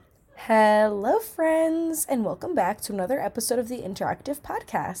Hello, friends, and welcome back to another episode of the Interactive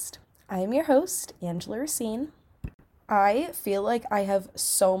Podcast. I am your host, Angela Racine. I feel like I have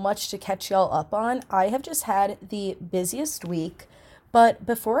so much to catch y'all up on. I have just had the busiest week, but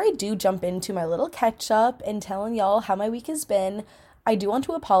before I do jump into my little catch up and telling y'all how my week has been, I do want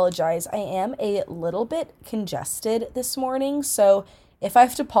to apologize. I am a little bit congested this morning, so if I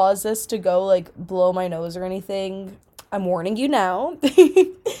have to pause this to go blow my nose or anything, I'm warning you now.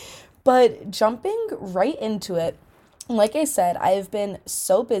 But jumping right into it, like I said, I have been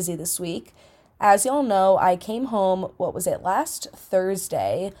so busy this week. As y'all know, I came home, last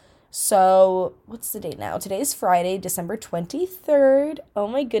Thursday. So, what's the date now? Today's Friday, December 23rd. Oh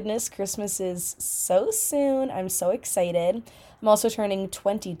my goodness, Christmas is so soon. I'm so excited. I'm also turning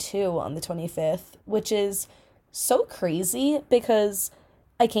 22 on the 25th, which is so crazy because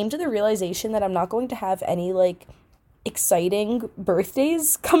I came to the realization that I'm not going to have any, exciting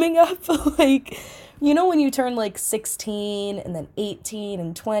birthdays coming up. When you turn 16 and then 18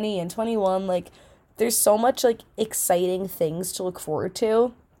 and 20 and 21, there's so much exciting things to look forward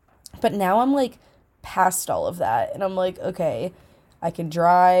to. But now I'm past all of that, and I'm okay, I can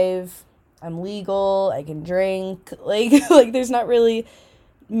drive, I'm legal, I can drink, there's not really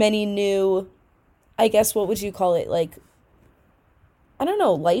many new, I guess, what would you call it, I don't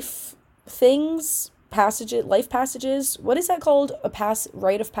know, life things, life passages. What is that called?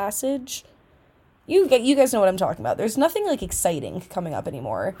 Rite of passage? You guys know what I'm talking about. There's nothing exciting coming up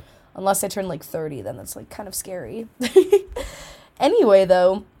anymore, unless I turn 30, then that's kind of scary. Anyway,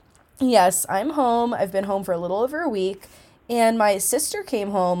 though, yes, I'm home. I've been home for a little over a week, and my sister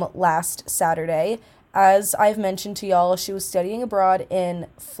came home last Saturday. As I've mentioned to y'all, she was studying abroad in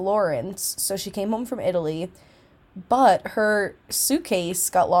Florence, so she came home from Italy, but her suitcase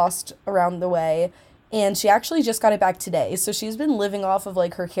got lost around the way, and she actually just got it back today. So she's been living off of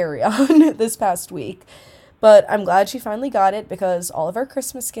her carry-on this past week. But I'm glad she finally got it because all of our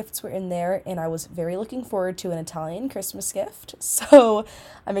Christmas gifts were in there, and I was very looking forward to an Italian Christmas gift. So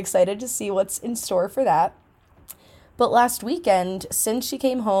I'm excited to see what's in store for that. But last weekend, since she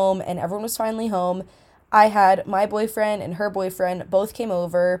came home and everyone was finally home, I had my boyfriend and her boyfriend both came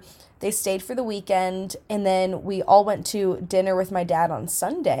over. They stayed for the weekend, and then we all went to dinner with my dad on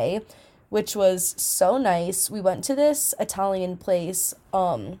Sunday, which was so nice. We went to this Italian place,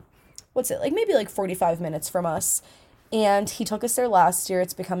 maybe 45 minutes from us, and he took us there last year.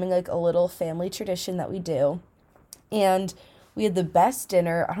 It's becoming a little family tradition that we do, and we had the best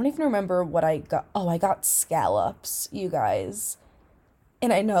dinner. I don't even remember what I got. Oh, I got scallops, you guys.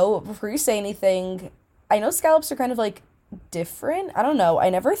 And I know, before you say anything, I know scallops are kind of different. I don't know. I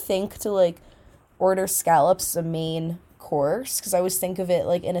never think to order scallops as a main course because I always think of it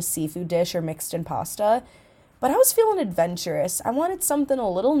in a seafood dish or mixed in pasta. But I was feeling adventurous. I wanted something a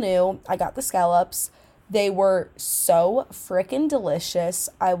little new. I got the scallops. They were so freaking delicious.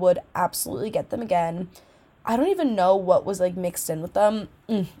 I would absolutely get them again. I don't even know what was mixed in with them.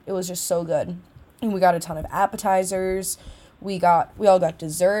 It was just so good. And we got a ton of appetizers. We all got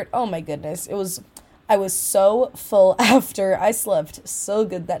dessert. Oh my goodness. I was so full after. I slept so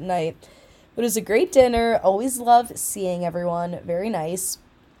good that night. But it was a great dinner. Always love seeing everyone. Very nice.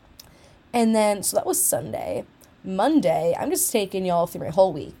 And then, so that was Sunday. Monday, I'm just taking y'all through my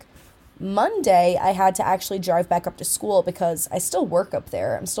whole week. Monday, I had to actually drive back up to school because I still work up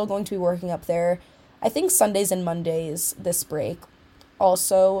there. I'm still going to be working up there. I think Sundays and Mondays this break.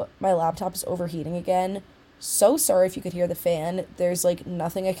 Also, my laptop is overheating again. So sorry if you could hear the fan. There's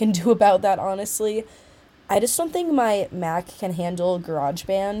nothing I can do about that, honestly. I just don't think my Mac can handle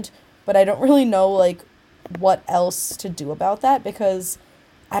GarageBand, but I don't really know what else to do about that because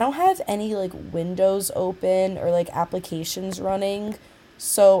I don't have any windows open or applications running.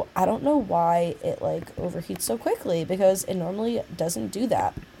 So I don't know why it overheats so quickly because it normally doesn't do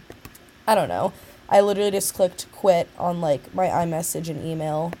that. I don't know. I literally just clicked quit on my iMessage and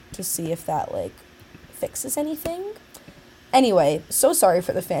email to see if that fixes anything. Anyway, so sorry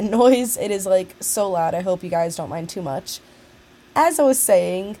for the fan noise. It is so loud. I hope you guys don't mind too much. As I was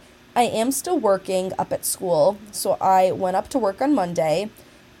saying, I am still working up at school. So I went up to work on Monday,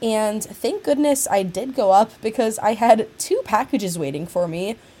 and thank goodness I did go up because I had 2 packages waiting for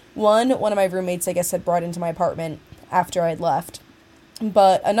me. One of my roommates, I guess, had brought into my apartment after I'd left,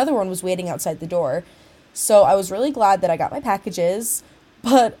 but another one was waiting outside the door. So I was really glad that I got my packages,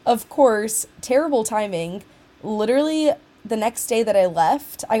 but of course, terrible timing. Literally the next day that I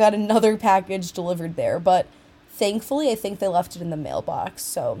left, I got another package delivered there, but thankfully I think they left it in the mailbox,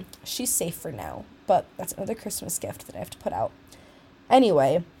 so she's safe for now. But that's another Christmas gift that I have to put out.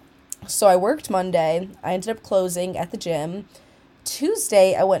 Anyway, so I worked Monday. I ended up closing at the gym.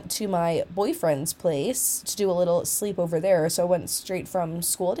 Tuesday, I went to my boyfriend's place to do a little sleepover there. So I went straight from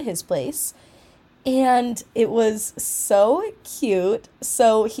school to his place. And it was so cute.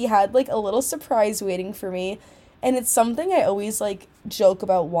 So he had like a little surprise waiting for me. And it's something I always like joke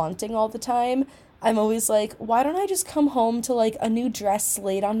about wanting all the time. I'm always like, why don't I just come home to like a new dress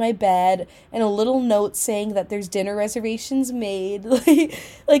laid on my bed and a little note saying that there's dinner reservations made?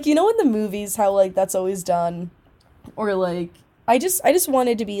 Like you know in the movies how like that's always done. Or like I just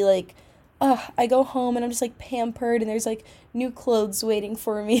wanted to be like, I go home and I'm just like pampered and there's like new clothes waiting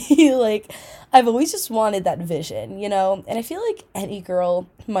for me. Like I've always just wanted that vision, you know? And I feel like any girl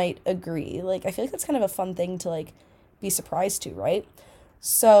might agree. Like I feel like that's kind of a fun thing to like be surprised to, right?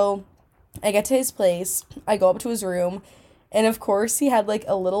 So I get to his place, I go up to his room, and of course he had like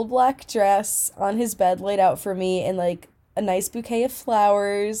a little black dress on his bed laid out for me and like a nice bouquet of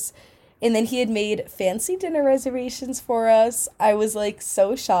flowers. And then he had made fancy dinner reservations for us. I was like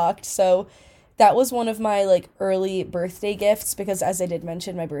so shocked. So that was one of my like early birthday gifts because as I did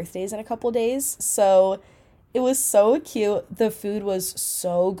mention, my birthday's in a couple days. So it was so cute. The food was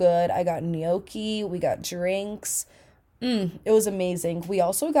so good. I got gnocchi, we got drinks. It was amazing. We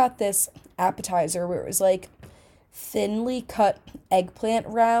also got this appetizer where it was like thinly cut eggplant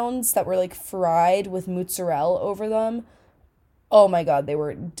rounds that were like fried with mozzarella over them. Oh my God, they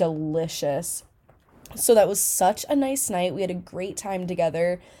were delicious. So that was such a nice night. We had a great time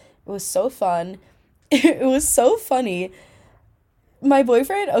together. It was so fun. It was so funny. My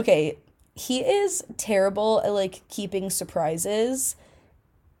boyfriend, okay, he is terrible at like keeping surprises.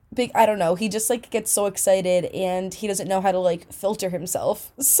 I don't know, he just like gets so excited and he doesn't know how to like filter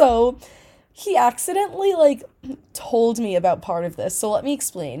himself. So he accidentally like told me about part of this. So let me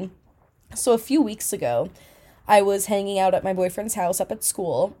explain. So a few weeks ago, I was hanging out at my boyfriend's house up at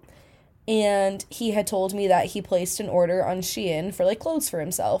school, and he had told me that he placed an order on Shein for like clothes for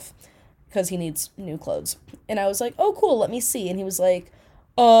himself because he needs new clothes. And I was like, "Oh, cool, let me see." And he was like,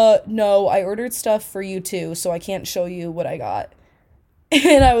 no, I ordered stuff for you too, so I can't show you what I got."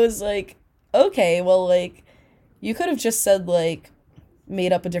 And I was like, "Okay, well, like, you could have just said, like,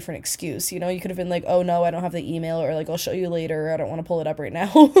 made up a different excuse, you know? You could have been like, oh no, I don't have the email, or like, I'll show you later, or I don't want to pull it up right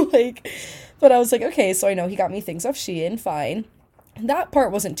now." Like, but I was like, okay, so I know he got me things off Shein, fine. That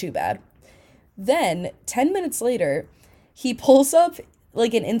part wasn't too bad. Then, 10 minutes later, he pulls up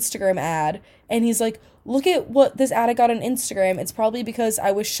like an Instagram ad and he's like, "Look at what this ad I got on Instagram. It's probably because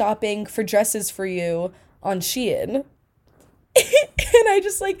I was shopping for dresses for you on Shein." And I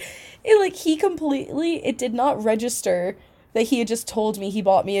just like, he completely, it did not register that he had just told me he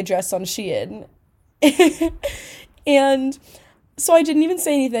bought me a dress on Shein. And so I didn't even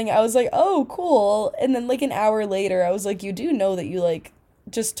say anything. I was like, "Oh, cool." And then like an hour later, I was like, "You do know that you like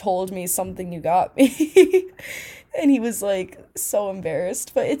just told me something you got me." And he was like so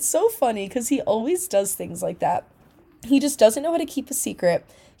embarrassed. But it's so funny because he always does things like that. He just doesn't know how to keep a secret.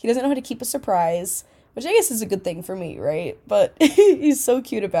 He doesn't know how to keep a surprise, which I guess is a good thing for me, right? But he's so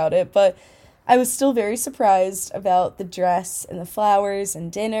cute about it. But I was still very surprised about the dress and the flowers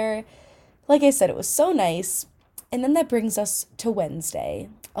and dinner. Like I said, it was so nice. And then that brings us to Wednesday.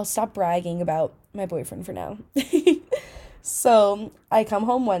 I'll stop bragging about my boyfriend for now. So I come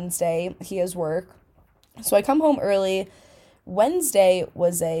home Wednesday. He has work. So I come home early. Wednesday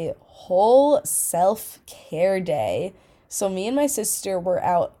was a whole self-care day. So me and my sister were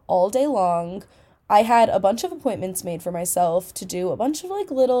out all day long. I had a bunch of appointments made for myself to do a bunch of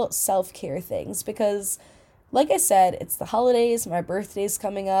like little self-care things because like I said, it's the holidays, my birthday's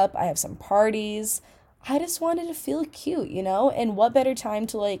coming up, I have some parties. I just wanted to feel cute, you know? And what better time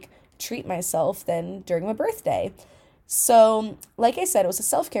to like treat myself than during my birthday? So, like I said, it was a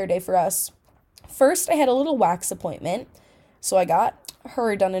self-care day for us. First, I had a little wax appointment. So I got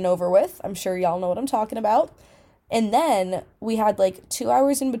her done and over with. I'm sure y'all know what I'm talking about. And then we had like 2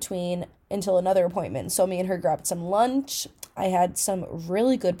 hours in between until another appointment. So me and her grabbed some lunch. I had some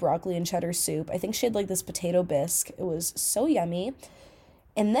really good broccoli and cheddar soup. I think she had like this potato bisque. It was so yummy.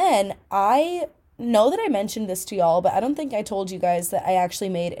 And then I know that I mentioned this to y'all, but I don't think I told you guys that I actually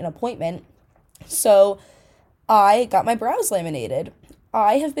made an appointment. So I got my brows laminated.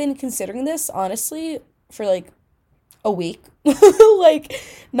 I have been considering this honestly for like a week. Like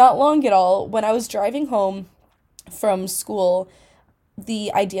not long at all. When I was driving home from school,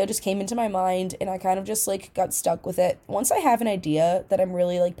 the idea just came into my mind and I kind of just like got stuck with it. Once I have an idea that I'm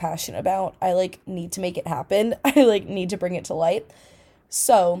really like passionate about, I like need to make it happen. I like need to bring it to light.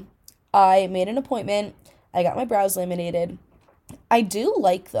 So I made an appointment. I got my brows laminated. I do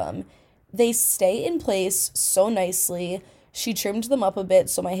like them. They stay in place so nicely. She trimmed them up a bit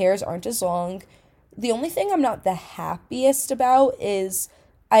so my hairs aren't as long. The only thing I'm not the happiest about is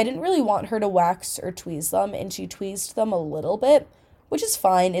I didn't really want her to wax or tweeze them, and she tweezed them a little bit, which is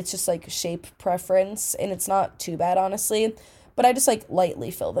fine. It's just like shape preference, and it's not too bad, honestly. But I just like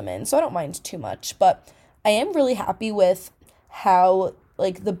lightly fill them in, so I don't mind too much. But I am really happy with how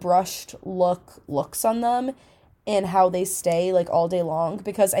like the brushed look looks on them and how they stay like all day long,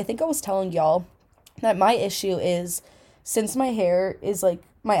 because I think I was telling y'all that my issue is, since my hair is like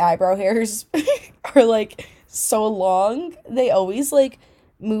my eyebrow hairs are like so long, they always like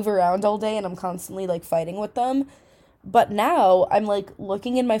move around all day and I'm constantly like fighting with them. But now I'm like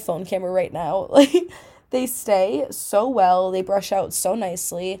looking in my phone camera right now, like they stay so well, they brush out so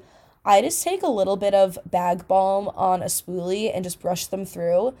nicely. I just take a little bit of bag balm on a spoolie and just brush them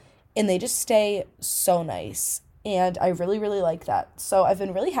through, and they just stay so nice. And I really, really like that. So I've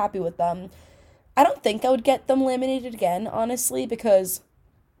been really happy with them. I don't think I would get them laminated again, honestly, because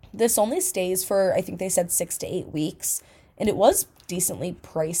this only stays for, I think they said 6 to 8 weeks, and it was decently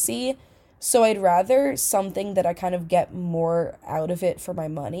pricey. So I'd rather something that I kind of get more out of it for my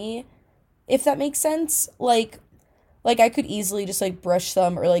money, if that makes sense. Like I could easily just like brush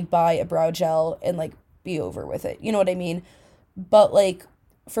them or like buy a brow gel and like be over with it. You know what I mean? But like,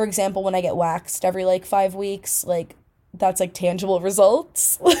 for example, when I get waxed every like 5 weeks, like that's like tangible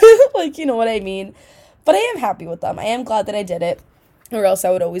results. Like, you know what I mean? But I am happy with them. I am glad that I did it, or else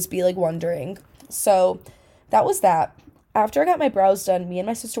I would always be like wondering. So that was that. After I got my brows done, me and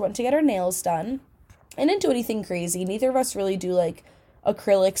my sister went to get our nails done. I didn't do anything crazy. Neither of us really do like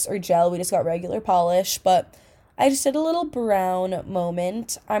acrylics or gel. We just got regular polish, but I just did a little brown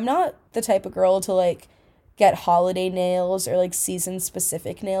moment. I'm not the type of girl to like get holiday nails or like season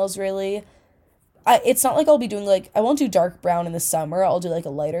specific nails, really. It's not like I'll be doing like, I won't do dark brown in the summer. I'll do like a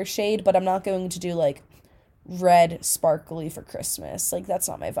lighter shade, but I'm not going to do like red sparkly for Christmas. Like, that's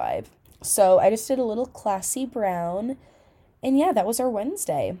not my vibe. So I just did a little classy brown. And yeah, that was our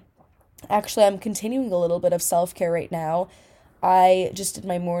Wednesday. Actually, I'm continuing a little bit of self-care right now. I just did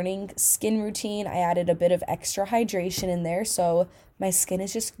my morning skin routine. I added a bit of extra hydration in there, so my skin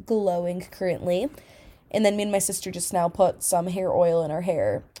is just glowing currently. And then me and my sister just now put some hair oil in our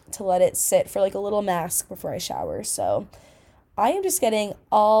hair to let it sit for like a little mask before I shower. So I am just getting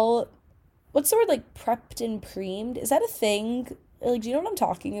all, what's the word, like prepped and preemed? Is that a thing? Like, do you know what I'm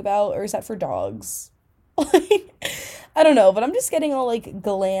talking about? Or is that for dogs? Like, I don't know, but I'm just getting all like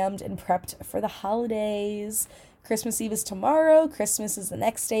glammed and prepped for the holidays. Christmas Eve is tomorrow, Christmas is the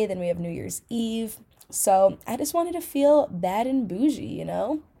next day, then we have New Year's Eve. So I just wanted to feel bad and bougie, you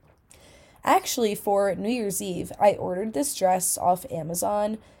know? Actually, for New Year's Eve, I ordered this dress off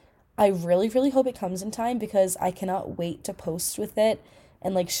Amazon. I really, really hope it comes in time because I cannot wait to post with it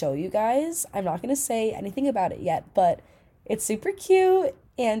and like show you guys. I'm not going to say anything about it yet, but it's super cute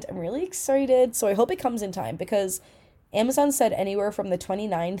and I'm really excited. So I hope it comes in time because Amazon said anywhere from the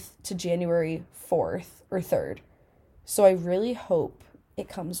 29th to January 4th or 3rd. So I really hope it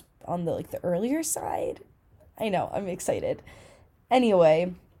comes on the like the earlier side. I know, I'm excited.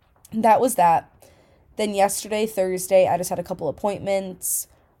 Anyway, that was that. Then yesterday, Thursday, I just had a couple appointments.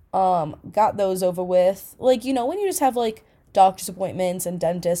 Got those over with. Like, you know, when you just have like doctor's appointments and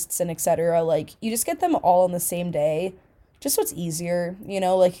dentists and etc., like you just get them all on the same day. Just so it's easier, you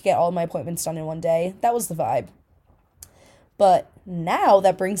know, like get all my appointments done in one day. That was the vibe. But now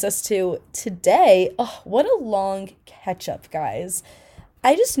that brings us to today. Oh, what a long catch up, guys.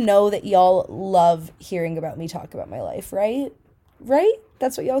 I just know that y'all love hearing about me talk about my life, right? Right?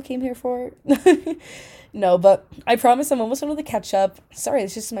 That's what y'all came here for? No, but I promise I'm almost done with the catch up. Sorry,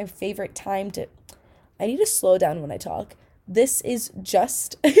 it's just my favorite time to... I need to slow down when I talk. This is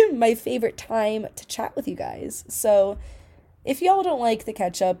just my favorite time to chat with you guys. So if y'all don't like the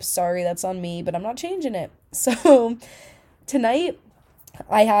catch up, sorry, that's on me, but I'm not changing it. So tonight,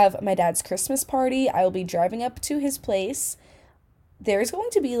 I have my dad's Christmas party. I will be driving up to his place. There's going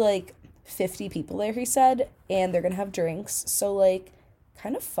to be like 50 people there, he said, and they're going to have drinks. So, like,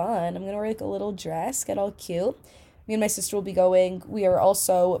 kind of fun. I'm going to wear like a little dress, get all cute. Me and my sister will be going. We are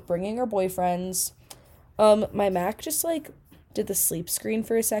also bringing our boyfriends. My Mac just like did the sleep screen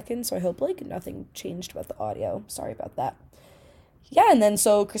for a second, so I hope like nothing changed about the audio. Sorry about that. Yeah, and then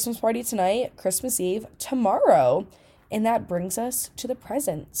so Christmas party tonight, Christmas Eve tomorrow. And that brings us to the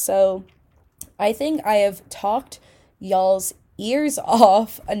present. So I think I have talked y'all's ears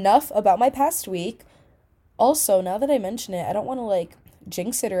off enough about my past week. Also, now that I mention it, I don't want to like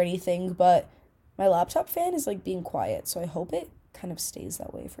jinx it or anything, but my laptop fan is like being quiet. So I hope it kind of stays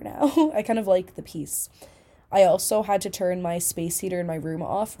that way for now. I kind of like the peace. I also had to turn my space heater in my room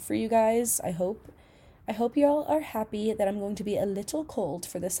off for you guys. I hope y'all are happy that I'm going to be a little cold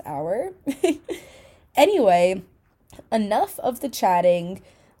for this hour. Anyway, enough of the chatting.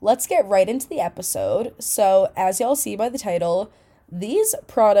 Let's get right into the episode. So, as y'all see by the title, these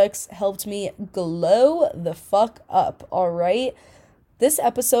products helped me glow the fuck up, all right? This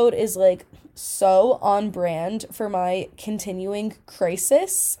episode is like so on brand for my continuing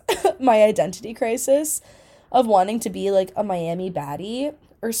crisis, my identity crisis of wanting to be like a Miami baddie,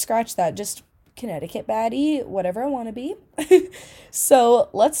 or scratch that, just Connecticut baddie, whatever I want to be. So,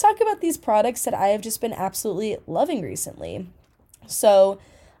 let's talk about these products that I have just been absolutely loving recently. So,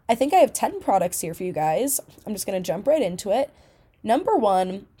 I think I have 10 products here for you guys. I'm just going to jump right into it. Number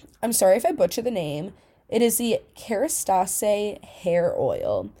one, I'm sorry if I butcher the name. It is the Kerastase hair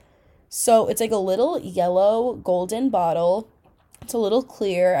oil. So it's like a little yellow golden bottle. It's a little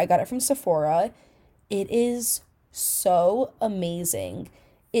clear. I got it from Sephora. It is so amazing.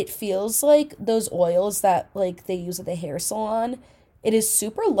 It feels like those oils that like they use at the hair salon. It is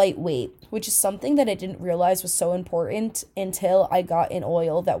super lightweight, which is something that I didn't realize was so important until I got an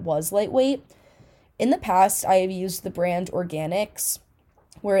oil that was lightweight. In the past, I have used the brand Organics,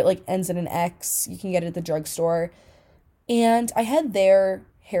 where it like ends in an X. You can get it at the drugstore. And I had their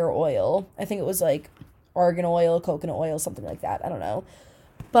hair oil. I think it was like argan oil, coconut oil, something like that. I don't know.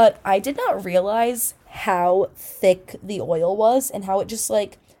 But I did not realize how thick the oil was and how it just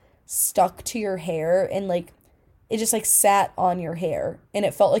like stuck to your hair and like it just like sat on your hair and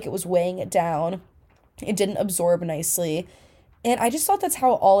it felt like it was weighing it down. It didn't absorb nicely. And I just thought that's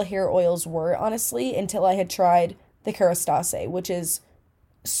how all hair oils were, honestly, until I had tried the Kerastase, which is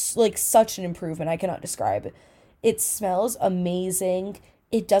like such an improvement I cannot describe. It smells amazing.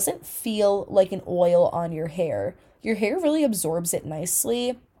 It doesn't feel like an oil on your hair. Your hair really absorbs it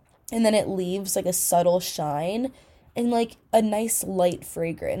nicely, and then it leaves like a subtle shine and like a nice light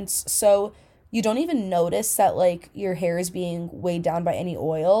fragrance. So you don't even notice that like your hair is being weighed down by any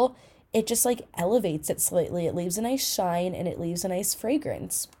oil. It just like elevates it slightly. It leaves a nice shine and it leaves a nice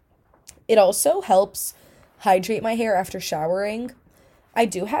fragrance. It also helps hydrate my hair after showering. I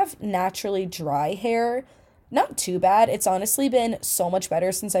do have naturally dry hair. Not too bad. It's honestly been so much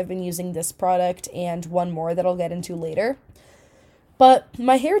better since I've been using this product and one more that I'll get into later. But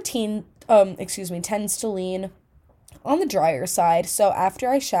my hair tends to lean on the drier side. So after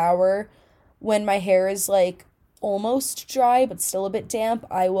I shower, when my hair is like almost dry but still a bit damp,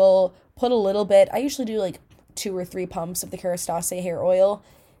 I will put a little bit. I usually do like 2 or 3 pumps of the Kerastase hair oil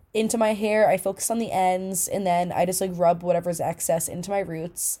into my hair. I focus on the ends and then I just like rub whatever's excess into my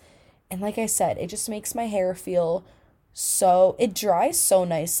roots. And like I said, it just makes my hair feel it dries so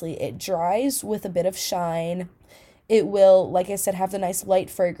nicely. It dries with a bit of shine. It will, like I said, have the nice light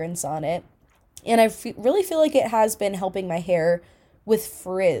fragrance on it. And I really feel like it has been helping my hair with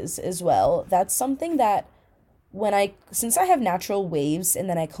frizz as well. That's something that since I have natural waves and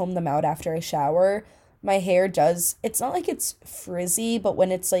then I comb them out after I shower, my hair it's not like it's frizzy, but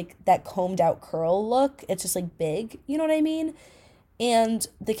when it's like that combed out curl look, it's just like big, you know what I mean? And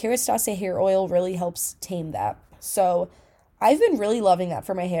the Kerastase hair oil really helps tame that. So I've been really loving that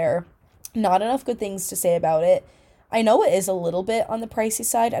for my hair. Not enough good things to say about it. I know it is a little bit on the pricey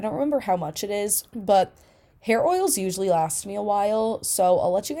side. I don't remember how much it is, but hair oils usually last me a while, so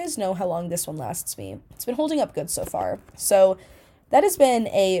I'll let you guys know how long this one lasts me. It's been holding up good so far. So that has been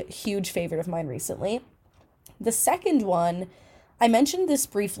a huge favorite of mine recently. The second one, I mentioned this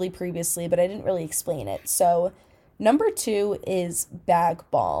briefly previously, but I didn't really explain it. So number 2 is Bag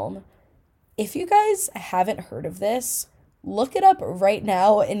Balm. If you guys haven't heard of this, look it up right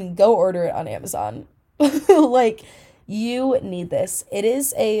now and go order it on Amazon. Like, you need this. It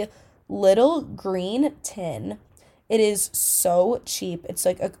is a little green tin. It is so cheap. It's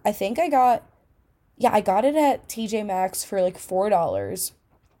like, I think I got it at TJ Maxx for like $4.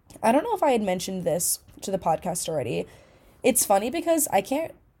 I don't know if I had mentioned this to the podcast already. It's funny because I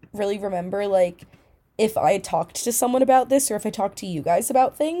can't really remember like if I talked to someone about this or if I talked to you guys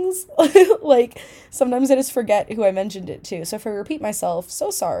about things. Like, sometimes I just forget who I mentioned it to. So if I repeat myself,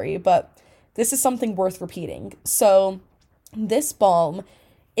 so sorry, but this is something worth repeating. So this balm,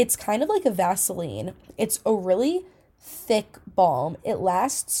 it's kind of like a Vaseline. It's a really thick balm. It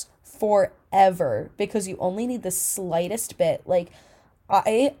lasts forever because you only need the slightest bit. Like,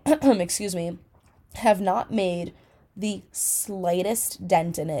 I, excuse me, have not made the slightest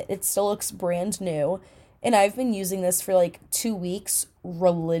dent in it. It still looks brand new. And I've been using this for like 2 weeks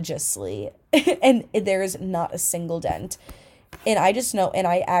religiously. And there's not a single dent. And I just know, and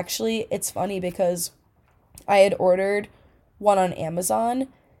it's funny because I had ordered one on Amazon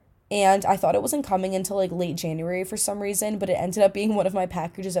and I thought it wasn't coming until like late January for some reason, but it ended up being one of my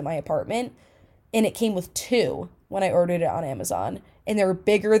packages at my apartment. And it came with 2 when I ordered it on Amazon. and they're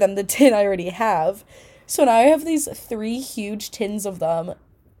bigger than the tin I already have. So now I have these 3 huge tins of them.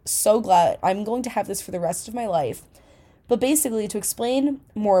 So glad. I'm going to have this for the rest of my life. But basically, to explain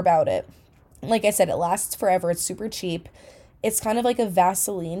more about it, like I said, it lasts forever. It's super cheap. It's kind of like a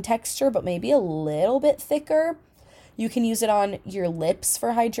Vaseline texture, but maybe a little bit thicker. You can use it on your lips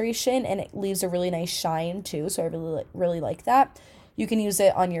for hydration, and it leaves a really nice shine too. So I really like that. You can use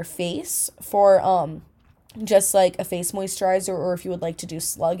it on your face for just like a face moisturizer, or if you would like to do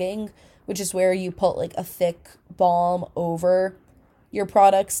slugging, which is where you put like a thick balm over your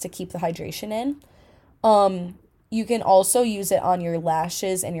products to keep the hydration in. You can also use it on your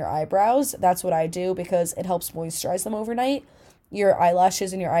lashes and your eyebrows. That's what I do because it helps moisturize them overnight. Your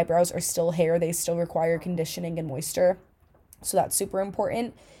eyelashes and your eyebrows are still hair. They still require conditioning and moisture. So that's super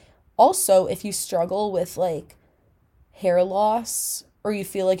important. Also, if you struggle with like hair loss or you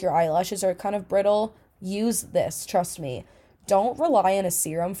feel like your eyelashes are kind of brittle, use this. Trust me. Don't rely on a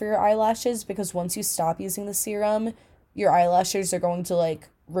serum for your eyelashes because once you stop using the serum, your eyelashes are going to like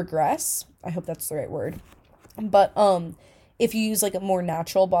regress. I hope that's the right word. But if you use like a more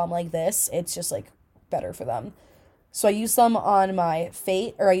natural balm like this, it's just like better for them. So I use them on my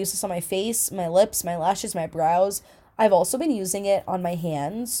face, or I use this on my face, my lips, my lashes, my brows. I've also been using it on my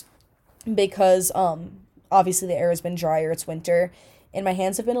hands because obviously the air has been drier, it's winter, and my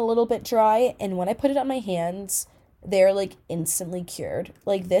hands have been a little bit dry, and when I put it on my hands, they're like instantly cured.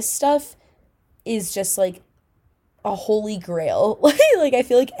 Like this stuff is just like a holy grail. Like I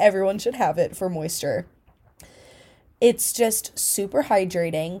feel like everyone should have it for moisture. It's just super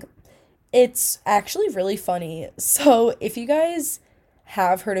hydrating. It's actually really funny. So, if you guys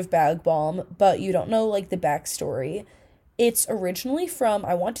have heard of Bag Balm, but you don't know like the backstory, it's originally from,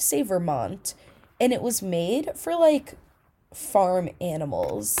 I want to say, Vermont, and it was made for like farm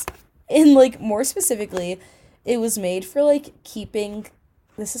animals. And like more specifically, it was made for like keeping,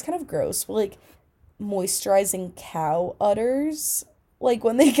 this is kind of gross, but like moisturizing cow udders, like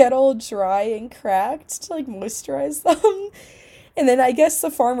when they get all dry and cracked, to like moisturize them. And then I guess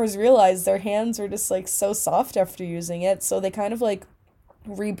the farmers realized their hands were just like so soft after using it, so they kind of like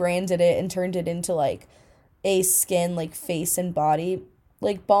rebranded it and turned it into like a skin, like face and body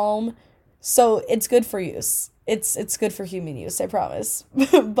like balm. So it's good for use. It's good for human use, I promise.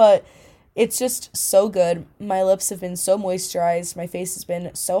 But it's just so good. My lips have been so moisturized, my face has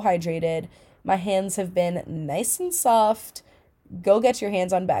been so hydrated, my hands have been nice and soft. Go get your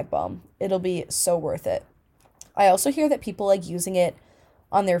hands on Bag Balm. It'll be so worth it. I also hear that people like using it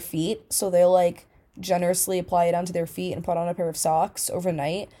on their feet, so they'll like generously apply it onto their feet and put on a pair of socks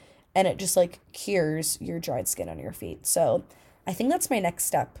overnight, and it just like cures your dried skin on your feet. So I think that's my next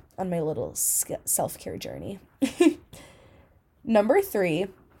step on my little self-care journey. Number 3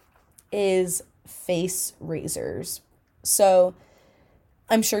 is face razors. So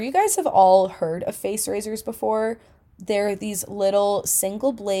I'm sure you guys have all heard of face razors before. They're these little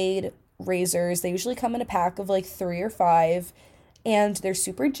single blade razors. They usually come in a pack of like 3 or 5, and they're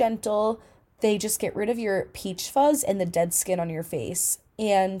super gentle. They just get rid of your peach fuzz and the dead skin on your face.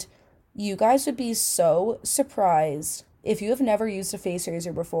 And you guys would be so surprised if you have never used a face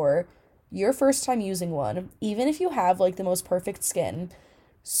razor before, your first time using one, even if you have like the most perfect skin,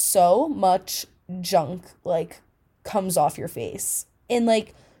 so much junk like comes off your face. And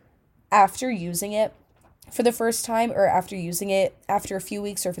like after using it for the first time, or after using it after a few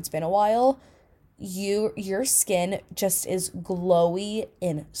weeks, or if it's been a while, your skin just is glowy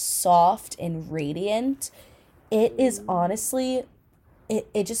and soft and radiant. It is honestly,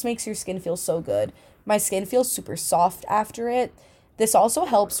 it just makes your skin feel so good. My skin feels super soft after it. This also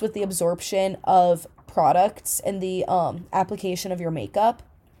helps with the absorption of products and the application of your makeup,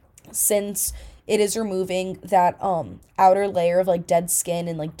 since it is removing that outer layer of like dead skin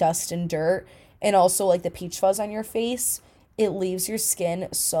and like dust and dirt, and also like the peach fuzz on your face. It leaves your skin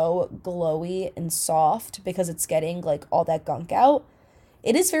so glowy and soft because it's getting like all that gunk out.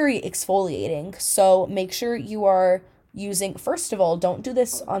 It is very exfoliating, so make sure you are using, first of all, don't do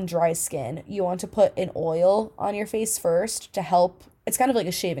this on dry skin. You want to put an oil on your face first to help. It's kind of like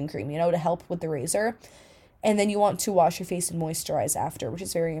a shaving cream, to help with the razor. And then you want to wash your face and moisturize after, which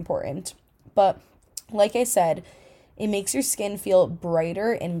is very important. But like I said, it makes your skin feel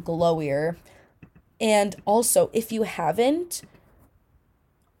brighter and glowier. And also, if you haven't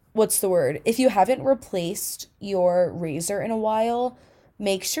replaced your razor in a while,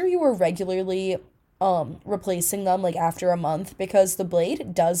 make sure you are regularly replacing them like after a month, because the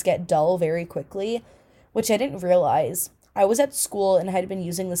blade does get dull very quickly, which I didn't realize. I was at school and I had been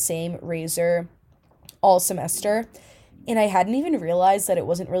using the same razor all semester, and I hadn't even realized that it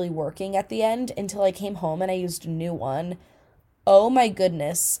wasn't really working at the end until I came home and I used a new one. Oh my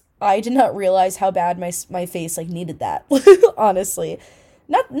goodness. I did not realize how bad my face like needed that. Honestly.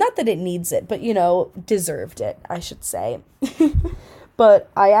 Not that it needs it, but deserved it, I should say. But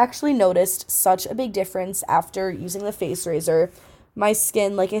I actually noticed such a big difference after using the face razor. My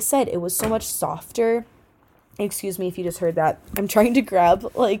skin, like I said, it was so much softer. Excuse me if you just heard that. I'm trying to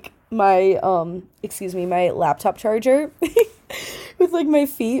grab like my laptop charger with like my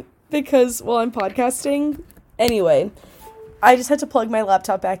feet because while I'm podcasting. Anyway, I just had to plug my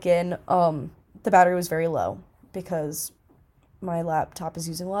laptop back in. The battery was very low because my laptop is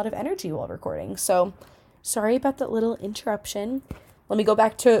using a lot of energy while recording. So, sorry about that little interruption. Let me go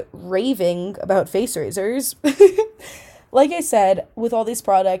back to raving about face razors. Like I said, with all these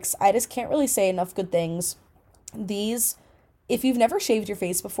products, I just can't really say enough good things. These, if you've never shaved your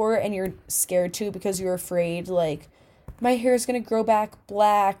face before and you're scared to because you're afraid, like, my hair is going to grow back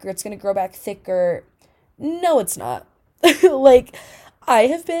black or it's going to grow back thicker. No, it's not. Like, I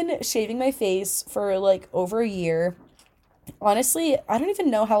have been shaving my face for, like, over a year. Honestly, I don't even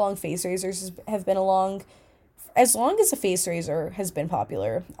know how long face razors have been along. As long as a face razor has been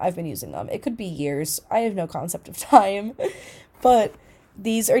popular, I've been using them. It could be years. I have no concept of time. But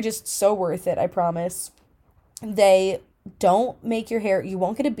these are just so worth it, I promise. They don't make your hair, you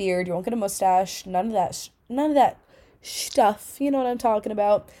won't get a beard, you won't get a mustache, none of that stuff. You know what I'm talking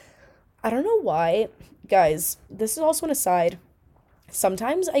about? I don't know why. Guys, this is also an aside.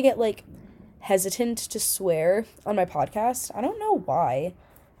 Sometimes I get like hesitant to swear on my podcast. I don't know why.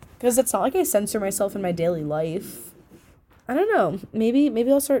 Because it's not like I censor myself in my daily life. I don't know.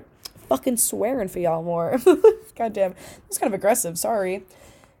 Maybe I'll start fucking swearing for y'all more. Goddamn. That's kind of aggressive. Sorry.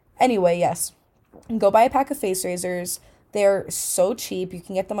 Anyway, yes. Go buy a pack of face razors. They're so cheap. You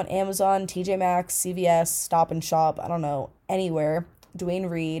can get them on Amazon, TJ Maxx, CVS, Stop and Shop. I don't know. Anywhere. Duane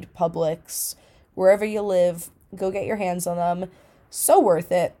Reade, Publix. Wherever you live. Go get your hands on them. So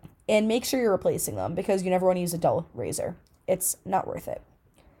worth it. And make sure you're replacing them because you never want to use a dull razor. It's not worth it.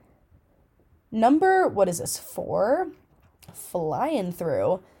 Number, what is this, 4? Flying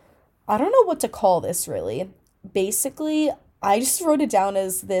through. I don't know what to call this, really. Basically, I just wrote it down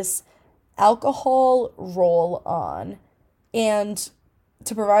as this alcohol roll-on. And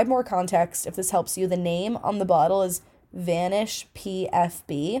to provide more context, if this helps you, the name on the bottle is Vanish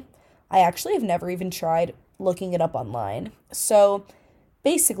PFB. I actually have never even tried looking it up online. So,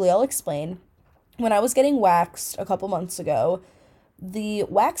 basically, I'll explain. When I was getting waxed a couple months ago, the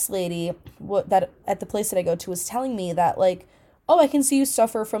wax lady that at the place that I go to was telling me that, like, oh, I can see you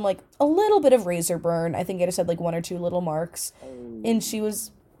suffer from, like, a little bit of razor burn. I think I just had, like, 1 or 2 little marks. And she was...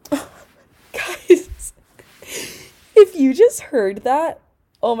 Guys, if you just heard that,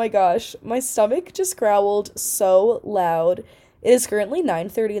 oh my gosh, my stomach just growled so loud. It is currently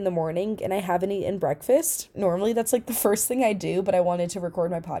 9:30 in the morning, and I haven't eaten breakfast. Normally, that's, like, the first thing I do, but I wanted to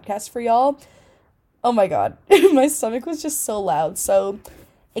record my podcast for y'all. Oh my god, my stomach was just so loud, so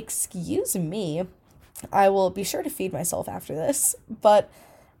excuse me. I will be sure to feed myself after this, but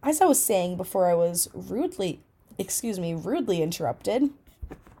as I was saying before I was rudely interrupted,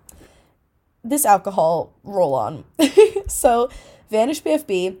 this alcohol roll-on. So, Vanish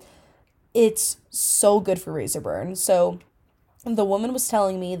PFB, it's so good for razor burn. So, the woman was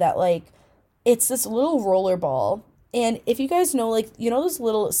telling me that, like, it's this little roller ball. And if you guys know, like, you know those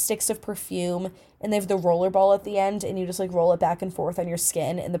little sticks of perfume and they have the roller ball at the end and you just, like, roll it back and forth on your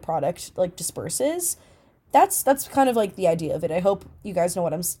skin and the product, like, disperses? That's kind of, like, the idea of it. I hope you guys know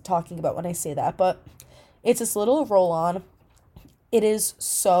what I'm talking about when I say that. But it's this little roll-on. It is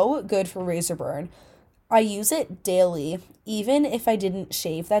so good for razor burn. I use it daily. Even if I didn't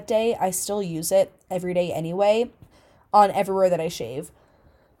shave that day, I still use it every day anyway on everywhere that I shave.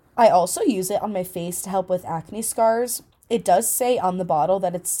 I also use it on my face to help with acne scars. It does say on the bottle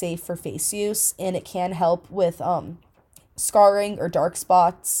that it's safe for face use, and it can help with scarring or dark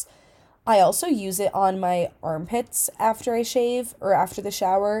spots. I also use it on my armpits after I shave or after the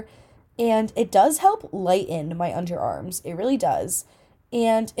shower, and it does help lighten my underarms. It really does.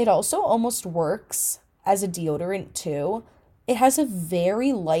 And it also almost works as a deodorant too. It has a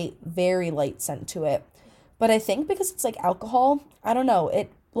very light scent to it. But I think because it's like alcohol, I don't know,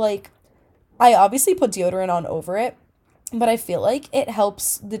 it like, I obviously put deodorant on over it, but I feel like it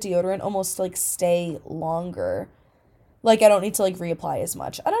helps the deodorant almost like stay longer. Like I don't need to like reapply as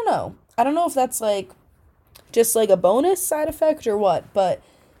much. I don't know. I don't know if that's like just like a bonus side effect or what, but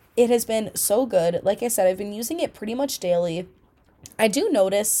it has been so good. Like I said, I've been using it pretty much daily. I do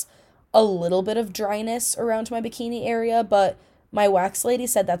notice a little bit of dryness around my bikini area, but my wax lady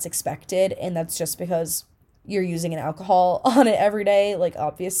said that's expected, and that's just because you're using an alcohol on it every day, like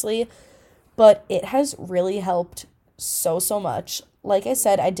obviously. But it has really helped so much. Like I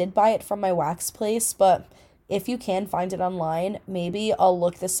said, I did buy it from my wax place, but if you can find it online, maybe I'll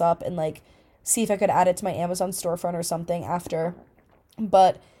look this up and like see if I could add it to my Amazon storefront or something after.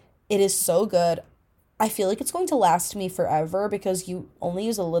 But it is so good. I feel like it's going to last me forever because you only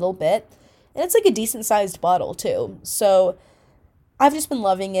use a little bit. And it's like a decent sized bottle too. So I've just been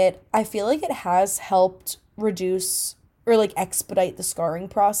loving it. I feel like it has helped reduce or like expedite the scarring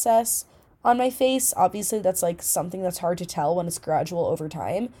process on my face. Obviously, that's like something that's hard to tell when it's gradual over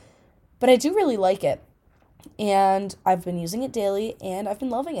time. But I do really like it. And I've been using it daily and I've been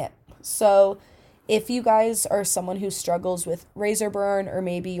loving it. So if you guys are someone who struggles with razor burn or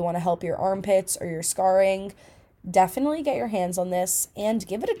maybe you want to help your armpits or your scarring, definitely get your hands on this and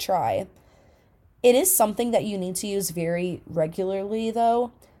give it a try. It is something that you need to use very regularly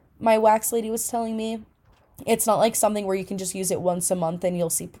though. My wax lady was telling me it's not like something where you can just use it once a month and you'll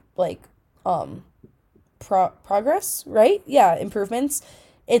see like progress, right? Yeah, improvements.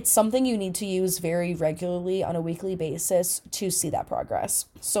 It's something you need to use very regularly on a weekly basis to see that progress.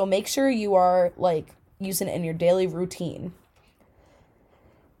 So make sure you are like using it in your daily routine.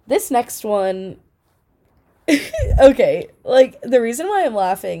 This next one, okay, like the reason why I'm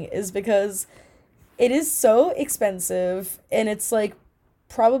laughing is because it is so expensive and it's like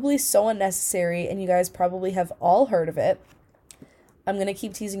probably so unnecessary and you guys probably have all heard of it. I'm going to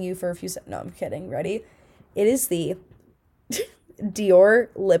keep teasing you for a few seconds. No, I'm kidding. Ready? It is the Dior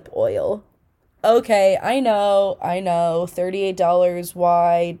lip oil. Okay, I know. $38.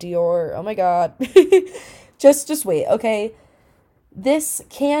 Why Dior? Oh my god. just wait, okay? This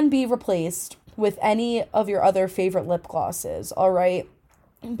can be replaced with any of your other favorite lip glosses, all right?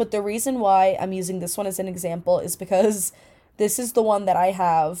 But the reason why I'm using this one as an example is because this is the one that I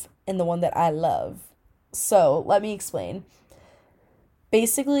have and the one that I love. So, let me explain.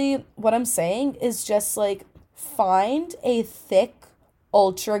 Basically, what I'm saying is just like find a thick,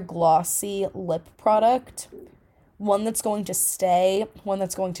 ultra glossy lip product, one that's going to stay, one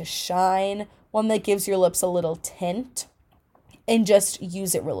that's going to shine, one that gives your lips a little tint, and just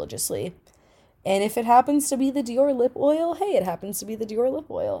use it religiously. And if it happens to be the Dior lip oil, hey, it happens to be the Dior lip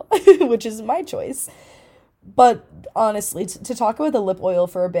oil, which is my choice. But honestly, to talk about the lip oil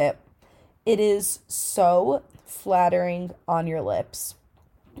for a bit, it is so flattering on your lips.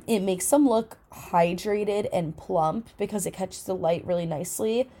 It makes them look hydrated and plump because it catches the light really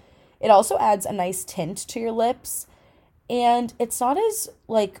nicely. It also adds a nice tint to your lips. And it's not as,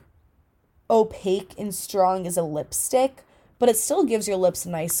 like, opaque and strong as a lipstick, but it still gives your lips a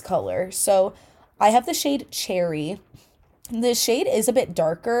nice color. So I have the shade Cherry. The shade is a bit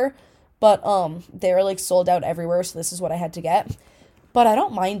darker, but they're, like, sold out everywhere, so this is what I had to get. But I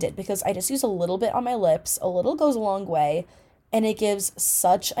don't mind it because I just use a little bit on my lips. A little goes a long way. And it gives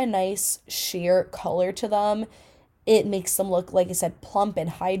such a nice sheer color to them. It makes them look, like I said, plump and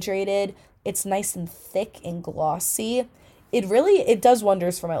hydrated. It's nice and thick and glossy. It does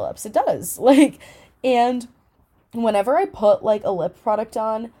wonders for my lips. It does. And whenever I put, like, a lip product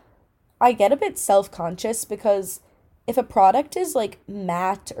on, I get a bit self-conscious because if a product is, like,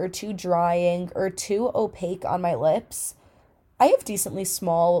 matte or too drying or too opaque on my lips, I have decently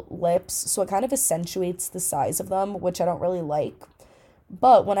small lips, so it kind of accentuates the size of them, which I don't really like.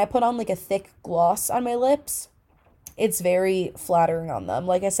 But when I put on like a thick gloss on my lips, it's very flattering on them.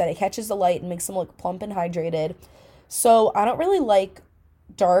 Like I said, it catches the light and makes them look plump and hydrated. So I don't really like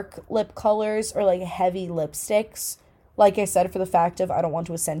dark lip colors or like heavy lipsticks. Like I said, for the fact of I don't want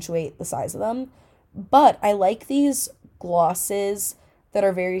to accentuate the size of them. But I like these glosses that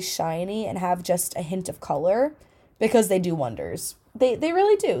are very shiny and have just a hint of color, because they do wonders. They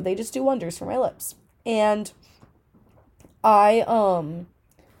really do. They just do wonders for my lips. And I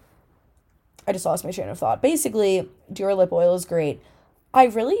just lost my train of thought. Basically, Dior lip oil is great. I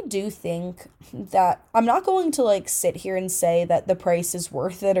really do think that I'm not going to like sit here and say that the price is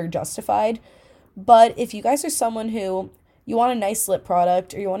worth it or justified, but if you guys are someone who you want a nice lip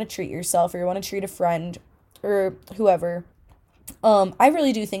product or you want to treat yourself or you want to treat a friend or whoever, I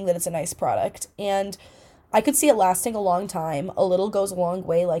really do think that it's a nice product and I could see it lasting a long time. A little goes a long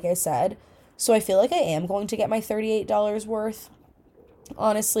way, like I said. So I feel like I am going to get my $38 worth.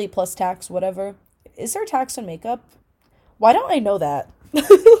 Honestly, plus tax, whatever. Is there tax on makeup? Why don't I know that?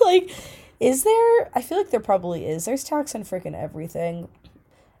 Like, is there? I feel like there probably is. There's tax on freaking everything.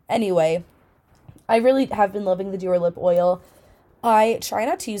 Anyway, I really have been loving the Dior lip oil. I try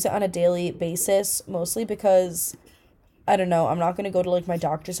not to use it on a daily basis, mostly because, I don't know, I'm not going to go to, like, my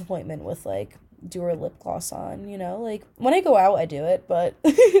doctor's appointment with, like, Dior lip gloss on, you know? Like, when I go out, I do it, but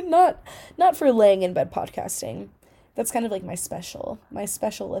not for laying in bed podcasting. That's kind of, like, my special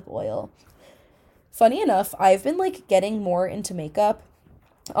lip oil. Funny enough, I've been like getting more into makeup.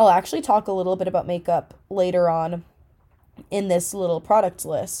 I'll actually talk a little bit about makeup later on in this little product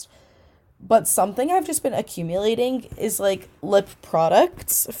list. But something I've just been accumulating is like lip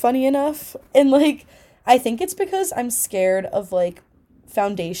products, funny enough. And like, I think it's because I'm scared of like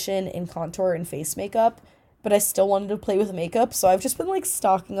foundation and contour and face makeup, but I still wanted to play with makeup. So I've just been like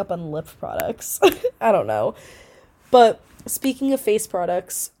stocking up on lip products. I don't know. But speaking of face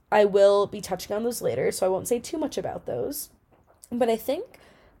products, I will be touching on those later, so I won't say too much about those. But I think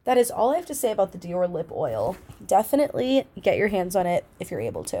that is all I have to say about the Dior lip oil. Definitely get your hands on it if you're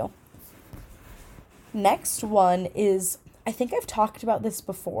able to. Next one is, I think I've talked about this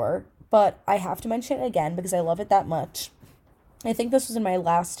before, but I have to mention it again because I love it that much. I think this was in my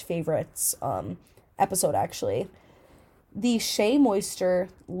last favorites episode, actually. The Shea Moisture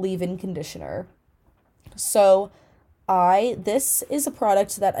Leave-In Conditioner. So, this is a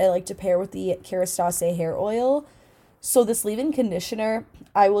product that I like to pair with the Kerastase hair oil. So this leave-in conditioner,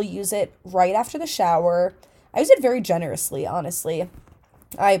 I will use it right after the shower. I use it very generously, honestly.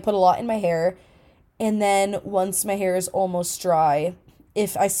 I put a lot in my hair, and then once my hair is almost dry,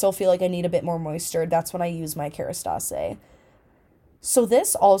 if I still feel like I need a bit more moisture, that's when I use my Kerastase. So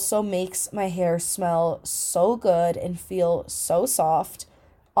this also makes my hair smell so good and feel so soft.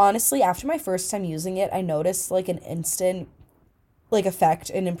 Honestly, after my first time using it, I noticed like an instant like effect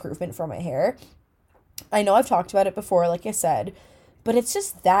and improvement for my hair. I know I've talked about it before, like I said, but it's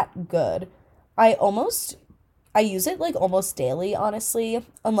just that good. I almost I use it like almost daily, honestly,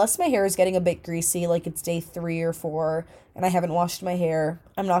 unless my hair is getting a bit greasy, like it's day 3 or 4 and I haven't washed my hair.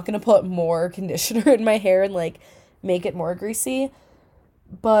 I'm not going to put more conditioner in my hair and like make it more greasy,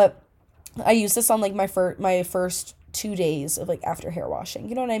 but I use this on like my first 2 days of like after hair washing.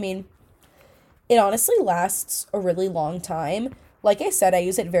 You know what I mean? It honestly lasts a really long time. Like I said, I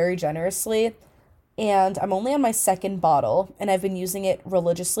use it very generously, and I'm only on my second bottle, and I've been using it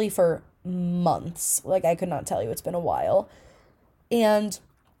religiously for months. Like I could not tell you, it's been a while. And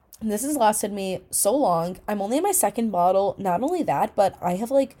this has lasted me so long. I'm only in my second bottle. Not only that, but I have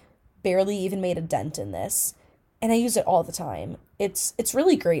like barely even made a dent in this, and I use it all the time. It's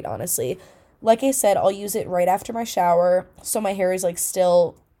really great, honestly. Like I said, I'll use it right after my shower, so my hair is like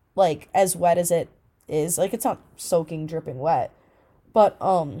still like as wet as it is. Like it's not soaking, dripping wet. But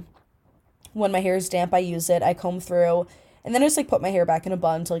when my hair is damp, I use it. I comb through, and then I just like put my hair back in a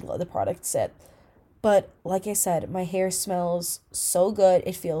bun to like let the product sit. But like I said, my hair smells so good.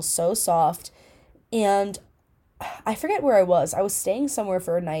 It feels so soft. And I forget where I was. I was staying somewhere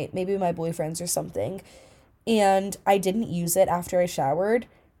for a night, maybe with my boyfriend's or something. And I didn't use it after I showered.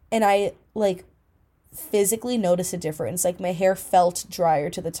 And I like physically noticed a difference. Like my hair felt drier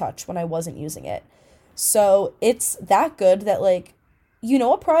to the touch when I wasn't using it. So it's that good that like,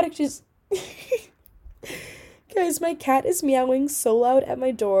 what product is. Guys, my cat is meowing so loud at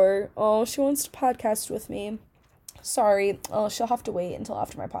my door. Oh, she wants to podcast with me. Sorry. Oh, she'll have to wait until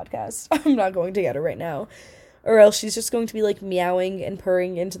after my podcast. I'm not going to get her right now. Or else she's just going to be like meowing and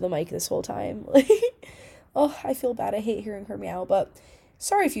purring into the mic this whole time. Oh, I feel bad. I hate hearing her meow, but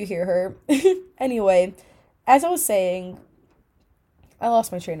sorry if you hear her. Anyway, as I was saying, I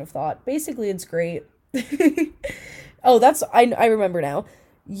lost my train of thought. Basically, it's great. Oh, I remember now.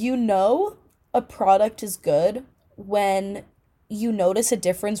 A product is good when you notice a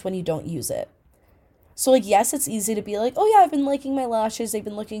difference when you don't use it. So, like, yes, it's easy to be like, oh, yeah, I've been liking my lashes. They've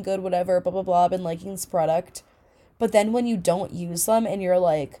been looking good, whatever, blah, blah, blah. I've been liking this product. But then when you don't use them and you're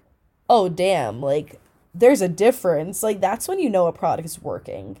like, oh, damn, like, there's a difference. Like, that's when you know a product is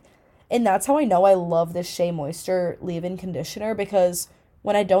working. And that's how I know I love this Shea Moisture leave-in conditioner, because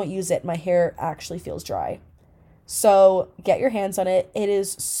when I don't use it, my hair actually feels dry. So get your hands on it. It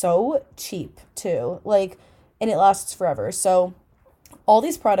is so cheap too. Like, and it lasts forever. So all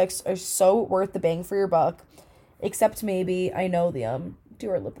these products are so worth the bang for your buck. Except maybe I know the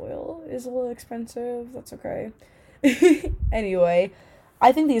Dior lip oil is a little expensive. That's okay. Anyway,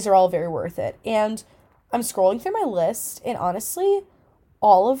 I think these are all very worth it. And I'm scrolling through my list, and honestly,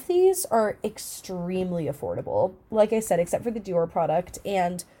 all of these are extremely affordable. Like I said, except for the Dior product.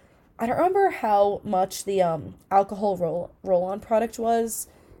 And I don't remember how much the alcohol roll-on product was.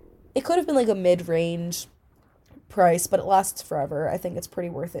 It could have been like a mid-range price, but it lasts forever. I think it's pretty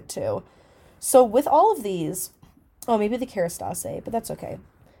worth it too. So with all of these, oh, maybe the Kerastase, but that's okay.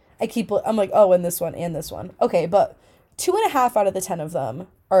 I'm like, oh, and this one, and this one. Okay, but 2.5 out of the 10 of them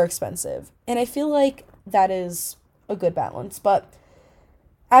are expensive. And I feel like that is a good balance. But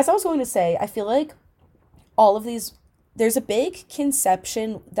as I was going to say, I feel like all of these, there's a big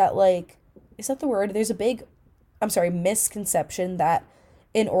conception that, like, is that the word? Misconception that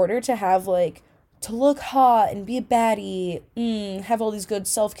in order to have, like, to look hot and be a baddie, have all these good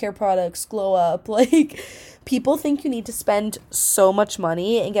self-care products, glow up. Like, people think you need to spend so much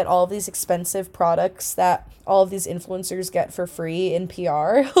money and get all of these expensive products that all of these influencers get for free in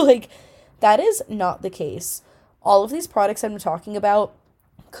PR. Like, that is not the case. All of these products I'm talking about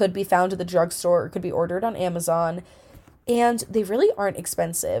could be found at the drugstore or could be ordered on Amazon, and they really aren't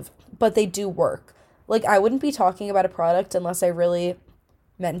expensive, but they do work. Like, I wouldn't be talking about a product unless I really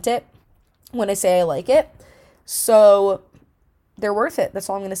meant it when I say I like it. So they're worth it. That's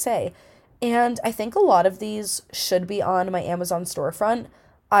all I'm going to say. And I think a lot of these should be on my Amazon storefront.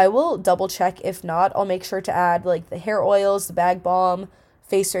 I will double check. If not, I'll make sure to add like the hair oils, the bag balm,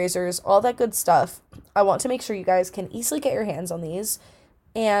 face razors, all that good stuff. I want to make sure you guys can easily get your hands on these.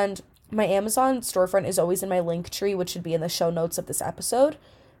 And my Amazon storefront is always in my link tree, which should be in the show notes of this episode.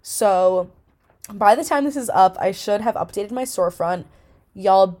 So by the time this is up, I should have updated my storefront.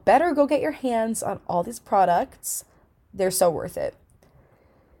 Y'all better go get your hands on all these products. They're so worth it.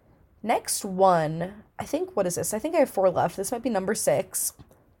 Next one, I think, what is this? I think I have 4 left. This might be number 6.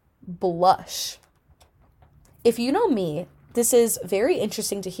 Blush. If you know me, this is very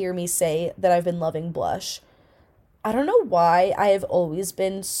interesting to hear me say that I've been loving blush. I don't know why I have always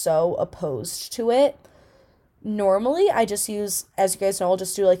been so opposed to it. Normally, I just use, as you guys know, I'll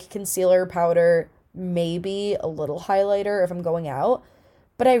just do like a concealer, powder, maybe a little highlighter if I'm going out.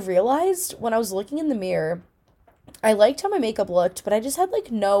 But I realized when I was looking in the mirror, I liked how my makeup looked, but I just had like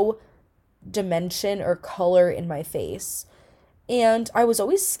no dimension or color in my face. And I was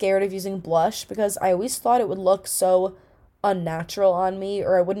always scared of using blush because I always thought it would look so unnatural on me,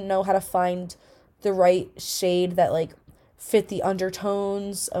 or I wouldn't know how to find the right shade that like fit the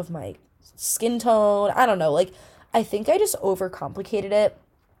undertones of my skin tone. I don't know. Like, I think I just overcomplicated it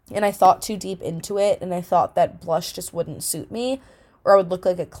and I thought too deep into it, and I thought that blush just wouldn't suit me or I would look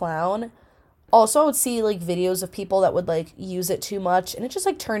like a clown. Also, I would see like videos of people that would like use it too much, and it just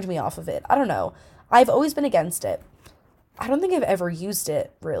like turned me off of it. I don't know. I've always been against it. I don't think I've ever used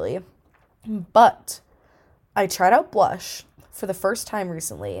it really. But I tried out blush for the first time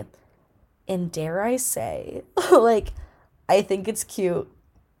recently, and dare I say, like, I think it's cute.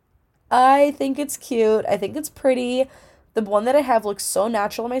 I think it's cute. I think it's pretty. The one that I have looks so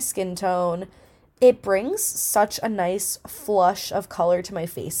natural in my skin tone. It brings such a nice flush of color to my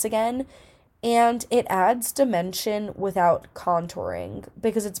face again, and it adds dimension without contouring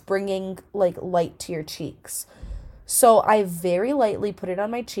because it's bringing like light to your cheeks. So I very lightly put it on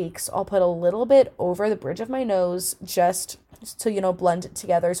my cheeks. I'll put a little bit over the bridge of my nose just to, blend it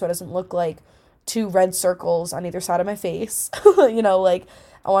together so it doesn't look like 2 red circles on either side of my face. Like,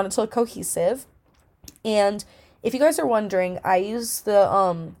 I want it to look cohesive. And if you guys are wondering, I use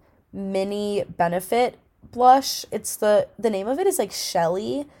the mini Benefit blush. It's the name of it is like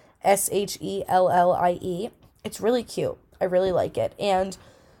Shelly, Shellie. It's really cute. I really like it. And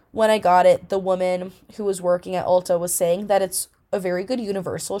when I got it, the woman who was working at Ulta was saying that it's a very good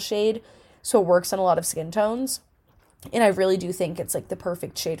universal shade, so it works on a lot of skin tones. And I really do think it's like the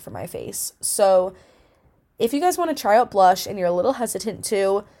perfect shade for my face. So if you guys want to try out blush and you're a little hesitant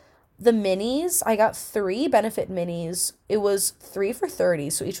to, the minis, I got 3 Benefit minis. It was 3 for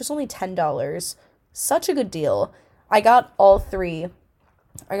 $30, so each was only $10. Such a good deal. I got all 3.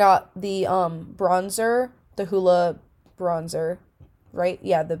 I got the bronzer, the Hoola bronzer, right?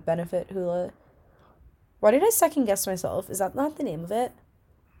 Yeah, the Benefit Hoola. Why did I second guess myself? Is that not the name of it?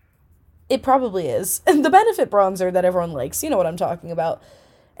 It probably is. The Benefit bronzer that everyone likes. You know what I'm talking about.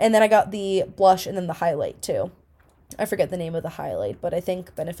 And then I got the blush and then the highlight too. I forget the name of the highlight, but I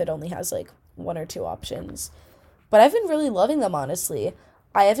think Benefit only has like 1 or 2 options. But I've been really loving them, honestly.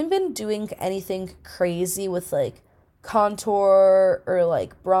 I haven't been doing anything crazy with like contour or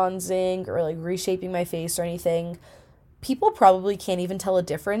like bronzing or like reshaping my face or anything. People probably can't even tell a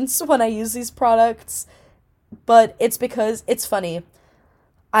difference when I use these products, but it's because it's funny.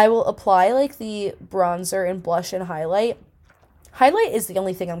 I will apply like the bronzer and blush and highlight. Highlight is the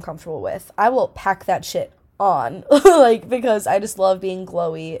only thing I'm comfortable with. I will pack that shit on like because I just love being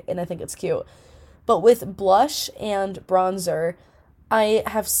glowy and I think it's cute. But with blush and bronzer, I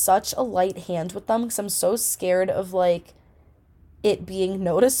have such a light hand with them because I'm so scared of like it being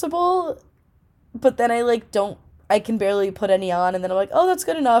noticeable. But then I can barely put any on, and then I'm like, oh, that's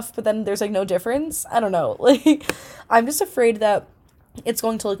good enough. But then there's like no difference. I don't know. Like, I'm just afraid that it's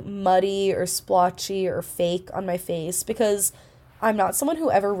going to look muddy or splotchy or fake on my face because I'm not someone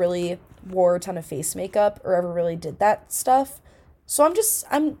who ever really wore a ton of face makeup or ever really did that stuff. So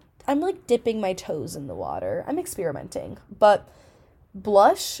I'm like dipping my toes in the water. I'm experimenting. But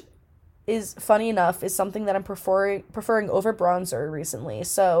blush is, funny enough, is something that I'm preferring over bronzer recently.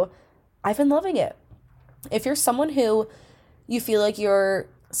 So I've been loving it. If you're someone who you feel like your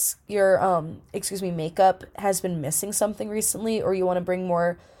makeup has been missing something recently, or you want to bring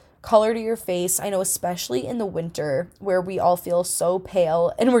more color to your face, I know especially in the winter where we all feel so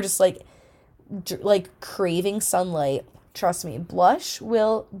pale and we're just like craving sunlight, trust me, blush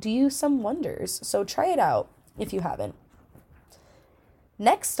will do you some wonders. So try it out if you haven't.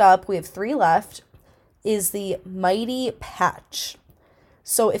 Next up, we have 3 left, is the Mighty Patch.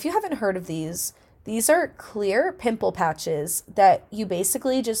 So if you haven't heard of these are clear pimple patches that you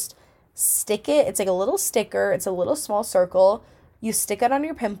basically just stick it. It's like a little sticker. It's a little small circle. You stick it on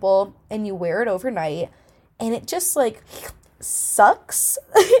your pimple and you wear it overnight. And it just like sucks.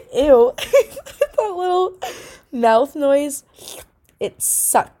 Ew. That little mouth noise. It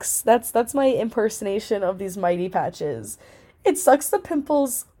sucks. That's my impersonation of these Mighty Patches. It sucks the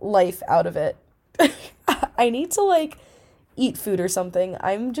pimple's life out of it. I need to like eat food or something.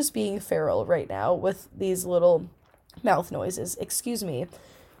 I'm just being feral right now with these little mouth noises. Excuse me.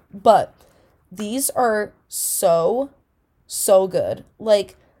 But these are so good.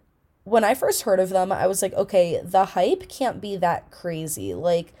 Like, when I first heard of them, I was like, okay, the hype can't be that crazy.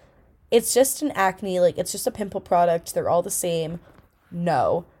 Like, it's just an acne, like, it's just a pimple product. They're all the same.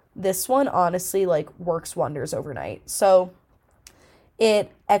 No. This one, honestly, like, works wonders overnight. So,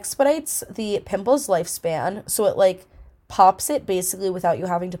 it expedites the pimple's lifespan. So, it, like, pops it basically without you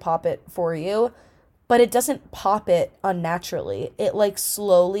having to pop it for you. But it doesn't pop it unnaturally. It, like,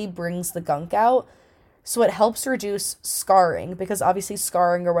 slowly brings the gunk out. So it helps reduce scarring, because obviously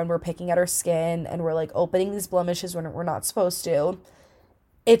scarring are when we're picking at our skin and we're like opening these blemishes when we're not supposed to.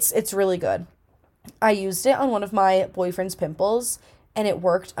 It's really good. I used it on one of my boyfriend's pimples and it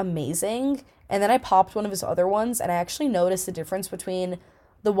worked amazing. And then I popped one of his other ones and I actually noticed the difference between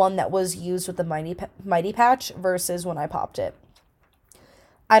the one that was used with the Mighty Patch versus when I popped it.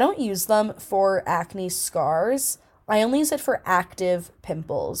 I don't use them for acne scars. I only use it for active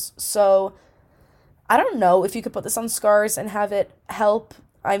pimples. So I don't know if you could put this on scars and have it help.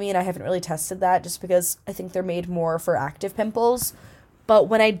 I mean, I haven't really tested that just because I think they're made more for active pimples. But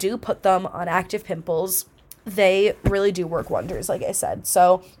when I do put them on active pimples, they really do work wonders, like I said.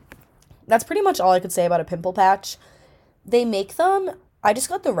 So that's pretty much all I could say about a pimple patch. They make them, I just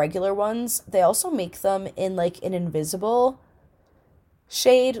got the regular ones. They also make them in like an invisible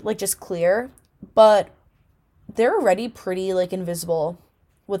shade, like just clear. But they're already pretty like invisible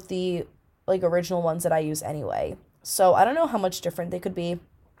with the like original ones that I use anyway. So I don't know how much different they could be.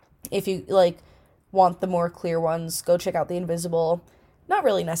 If you like want the more clear ones, go check out the invisible. Not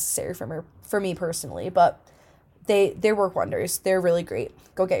really necessary for me personally, but they work wonders. They're really great.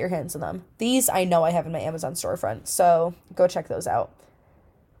 Go get your hands on them. These I know I have in my Amazon storefront, so go check those out.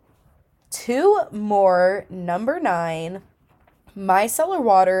 2 more, number 9, micellar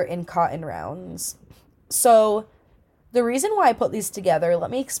water in cotton rounds. So the reason why I put these together,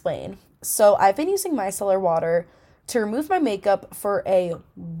 let me explain. So I've been using micellar water to remove my makeup for a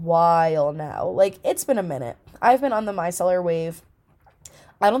while now. Like, it's been a minute. I've been on the micellar wave.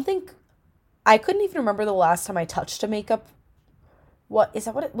 I couldn't even remember the last time I touched a makeup. What is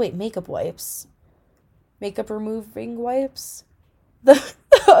that? Makeup wipes. Makeup removing wipes?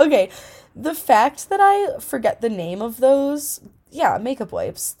 Okay. The fact that I forget the name of those, yeah, makeup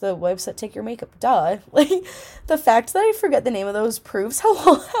wipes, the wipes that take your makeup, duh. Like, the fact that I forget the name of those proves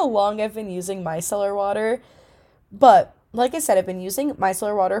how long I've been using micellar water. But, like I said, I've been using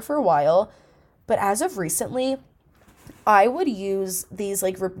micellar water for a while, but as of recently, I would use these,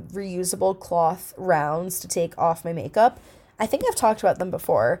 like, reusable cloth rounds to take off my makeup. I think I've talked about them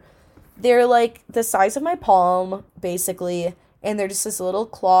before. They're, like, the size of my palm, basically, and they're just this little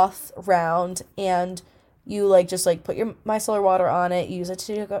cloth round, and you, like, just, like, put your micellar water on it, use it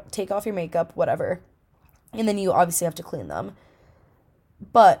to take off your makeup, whatever. And then you obviously have to clean them.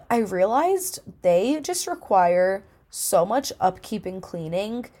 But I realized they just require so much upkeep and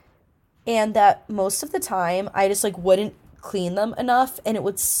cleaning, and that most of the time I just, like, wouldn't clean them enough, and it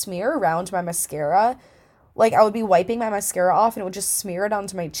would smear around my mascara. Like, I would be wiping my mascara off, and it would just smear it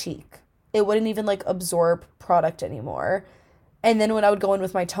onto my cheek. It wouldn't even, like, absorb product anymore. And then when I would go in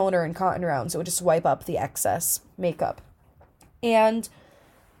with my toner and cotton rounds, it would just wipe up the excess makeup. And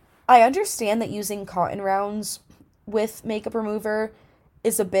I understand that using cotton rounds with makeup remover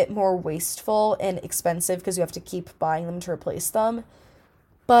is a bit more wasteful and expensive because you have to keep buying them to replace them.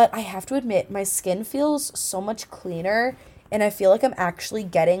 But I have to admit, my skin feels so much cleaner, and I feel like I'm actually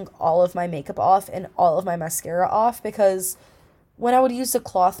getting all of my makeup off and all of my mascara off, because when I would use the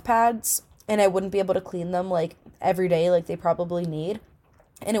cloth pads and I wouldn't be able to clean them like every day like they probably need,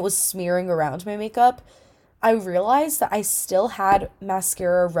 and it was smearing around my makeup, I realized that I still had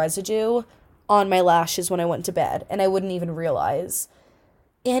mascara residue on my lashes when I went to bed, and I wouldn't even realize.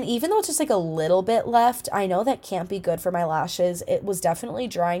 And even though it's just like a little bit left, I know that can't be good for my lashes. It was definitely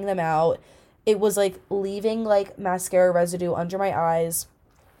drying them out. It was like leaving like mascara residue under my eyes.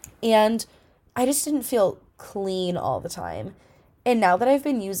 And I just didn't feel clean all the time. And now that I've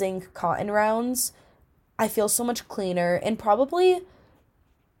been using cotton rounds, I feel so much cleaner, and probably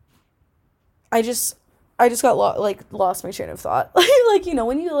I just I just got lost my train of thought. Like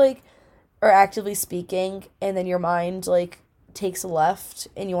when you like are actively speaking and then your mind like takes a left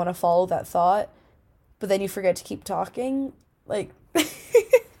and you want to follow that thought, but then you forget to keep talking. Like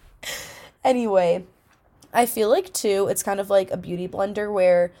anyway, I feel like too it's kind of like a beauty blender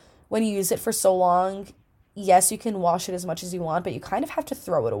where when you use it for so long, yes, you can wash it as much as you want, but you kind of have to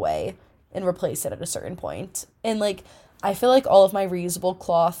throw it away and replace it at a certain point. And like I feel like all of my reusable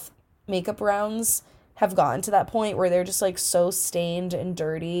cloth makeup rounds have gotten to that point where they're just like so stained and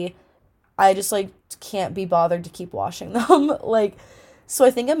dirty. I just like can't be bothered to keep washing them. Like so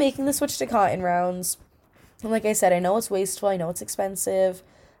I think I'm making the switch to cotton rounds. And like I said, I know it's wasteful, I know it's expensive.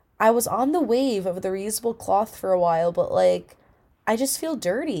 I was on the wave of the reusable cloth for a while, but like I just feel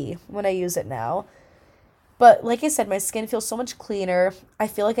dirty when I use it now. But like I said, my skin feels so much cleaner. I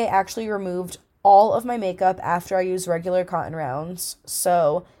feel like I actually removed all of my makeup after I used regular cotton rounds.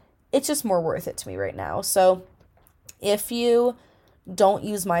 So it's just more worth it to me right now. So if you don't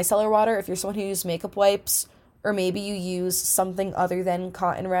use micellar water, if you're someone who uses makeup wipes, or maybe you use something other than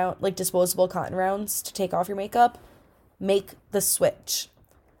cotton round, like disposable cotton rounds to take off your makeup, make the switch.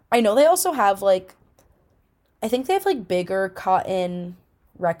 I know they also have like, I think they have like bigger cotton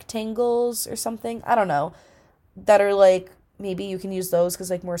rectangles or something. I don't know. That are like, maybe you can use those because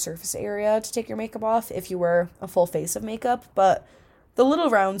like more surface area to take your makeup off if you wear a full face of makeup. But the little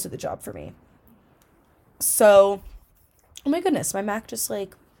rounds are the job for me. So, oh my goodness, my Mac just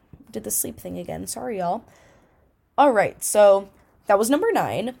like did the sleep thing again. Sorry, y'all. All right, so that was number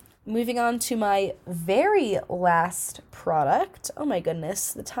 9. Moving on to my very last product. Oh my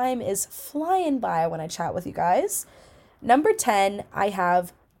goodness, the time is flying by when I chat with you guys. Number 10, I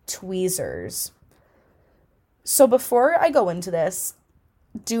have tweezers. So before I go into this,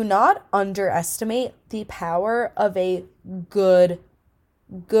 do not underestimate the power of a good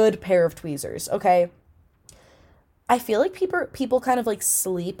pair of tweezers, okay? I feel like people kind of like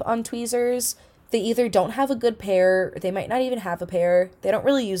sleep on tweezers. They either don't have a good pair, or they might not even have a pair. They don't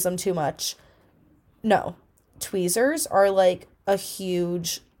really use them too much. No. Tweezers are like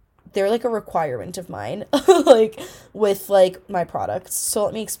they're like a requirement of mine, like with like my products. So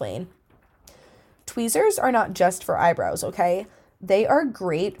let me explain. Tweezers are not just for eyebrows, okay? They are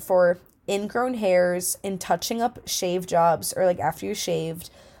great for ingrown hairs and touching up shave jobs or like after you shaved.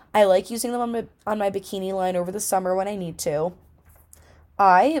 I like using them on my bikini line over the summer when I need to.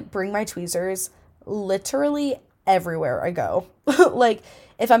 I bring my tweezers literally everywhere I go. Like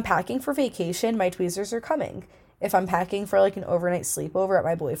if I'm packing for vacation, my tweezers are coming. If I'm packing for like an overnight sleepover at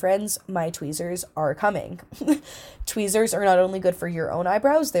my boyfriend's, my tweezers are coming. Tweezers are not only good for your own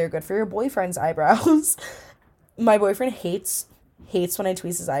eyebrows, they're good for your boyfriend's eyebrows. My boyfriend hates when I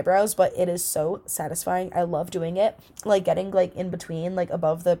tweeze his eyebrows, but it is so satisfying. I love doing it. Like getting like in between, like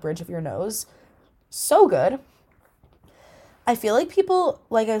above the bridge of your nose. So good. I feel like people,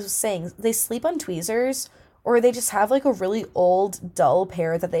 like I was saying, they sleep on tweezers or they just have like a really old, dull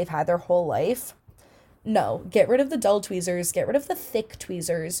pair that they've had their whole life. No, get rid of the dull tweezers, get rid of the thick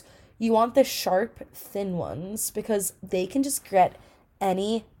tweezers. You want the sharp, thin ones because they can just get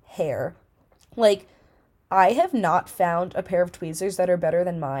any hair. Like, I have not found a pair of tweezers that are better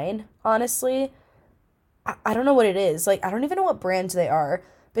than mine, honestly. I don't know what it is. Like, I don't even know what brand they are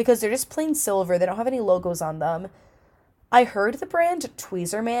because they're just plain silver. They don't have any logos on them. I heard the brand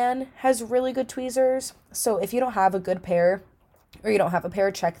Tweezerman has really good tweezers. So if you don't have a good pair or you don't have a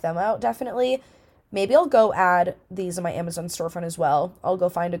pair, check them out, definitely. Maybe I'll go add these in my Amazon storefront as well. I'll go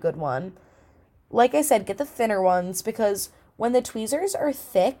find a good one. Like I said, get the thinner ones because when the tweezers are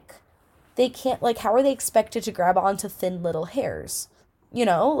thick, they can't, like, how are they expected to grab onto thin little hairs? You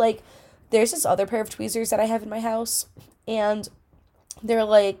know, like, there's this other pair of tweezers that I have in my house, and they're,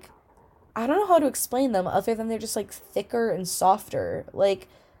 like, I don't know how to explain them other than they're just, like, thicker and softer. Like,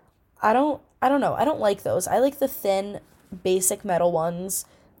 I don't know. I don't like those. I like the thin, basic metal ones.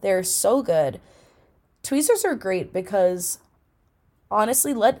 They're so good. Tweezers are great because,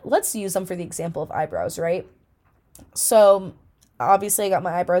 honestly, let's use them for the example of eyebrows, right? So, obviously, I got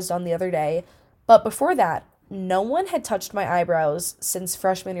my eyebrows done the other day, but before that, no one had touched my eyebrows since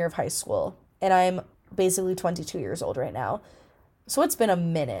freshman year of high school, and I'm basically 22 years old right now. So it's been a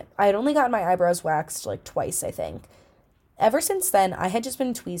minute. I had only gotten my eyebrows waxed like twice, I think. Ever since then, I had just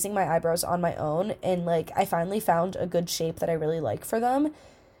been tweezing my eyebrows on my own, and like I finally found a good shape that I really like for them.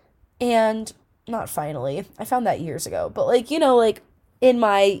 And not finally, I found that years ago, but like, like in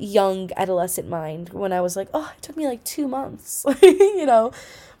my young adolescent mind when I was like, oh, it took me like 2 months,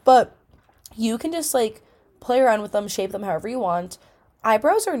 but you can just like play around with them, shape them however you want.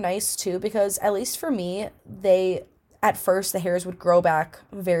 Eyebrows are nice too because at least for me, at first the hairs would grow back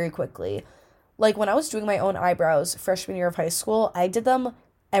very quickly. Like when I was doing my own eyebrows freshman year of high school, I did them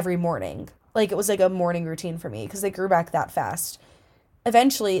every morning. Like it was like a morning routine for me because they grew back that fast.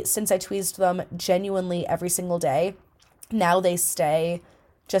 Eventually, since I tweezed them genuinely every single day, now they stay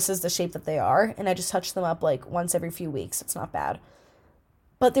just as the shape that they are, and I just touch them up like once every few weeks. It's not bad.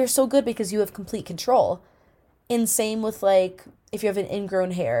 But they're so good because you have complete control. And same with like if you have an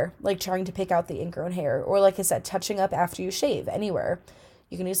ingrown hair, like trying to pick out the ingrown hair, or like I said, touching up after you shave anywhere.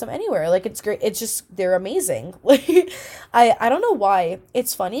 You can use them anywhere. Like it's great. It's just they're amazing. Like I don't know why.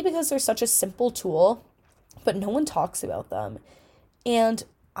 It's funny because they're such a simple tool, but no one talks about them. And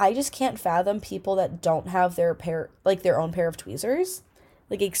I just can't fathom people that don't have their own pair of tweezers.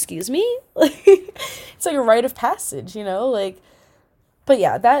 Like, excuse me? Like, it's like a rite of passage, Like, but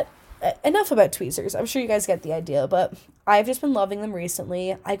yeah, enough about tweezers. I'm sure you guys get the idea, but I've just been loving them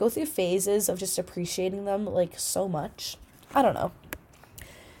recently. I go through phases of just appreciating them, like, so much. I don't know.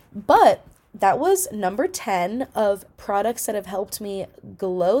 But that was number 10 of products that have helped me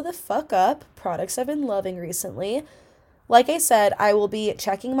glow the fuck up, products I've been loving recently. Like I said, I will be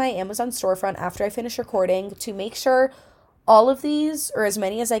checking my Amazon storefront after I finish recording to make sure all of these, or as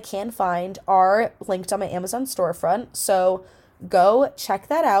many as I can find, are linked on my Amazon storefront. So go check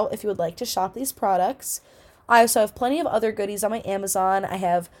that out if you would like to shop these products. I also have plenty of other goodies on my Amazon. I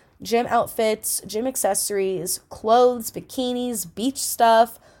have gym outfits, gym accessories, clothes, bikinis, beach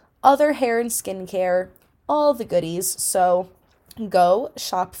stuff, other hair and skincare, all the goodies. So go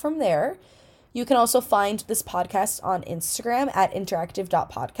shop from there. You can also find this podcast on Instagram at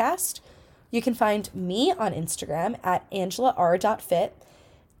interactive.podcast. You can find me on Instagram at angelaR.fit.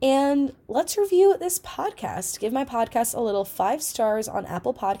 And let's review this podcast. Give my podcast a little 5 stars on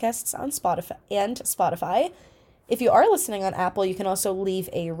Apple Podcasts on Spotify. If you are listening on Apple, you can also leave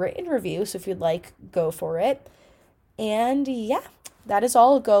a written review. So if you'd like, go for it. And yeah, that is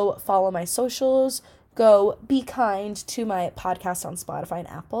all. Go follow my socials. Go be kind to my podcast on Spotify and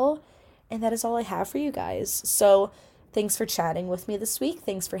Apple. And that is all I have for you guys. So thanks for chatting with me this week.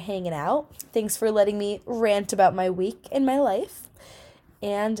 Thanks for hanging out. Thanks for letting me rant about my week and my life.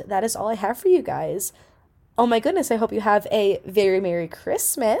 And that is all I have for you guys. Oh my goodness, I hope you have a very Merry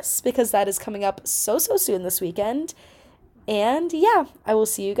Christmas because that is coming up so soon this weekend. And yeah, I will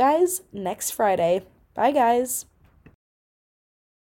see you guys next Friday. Bye, guys.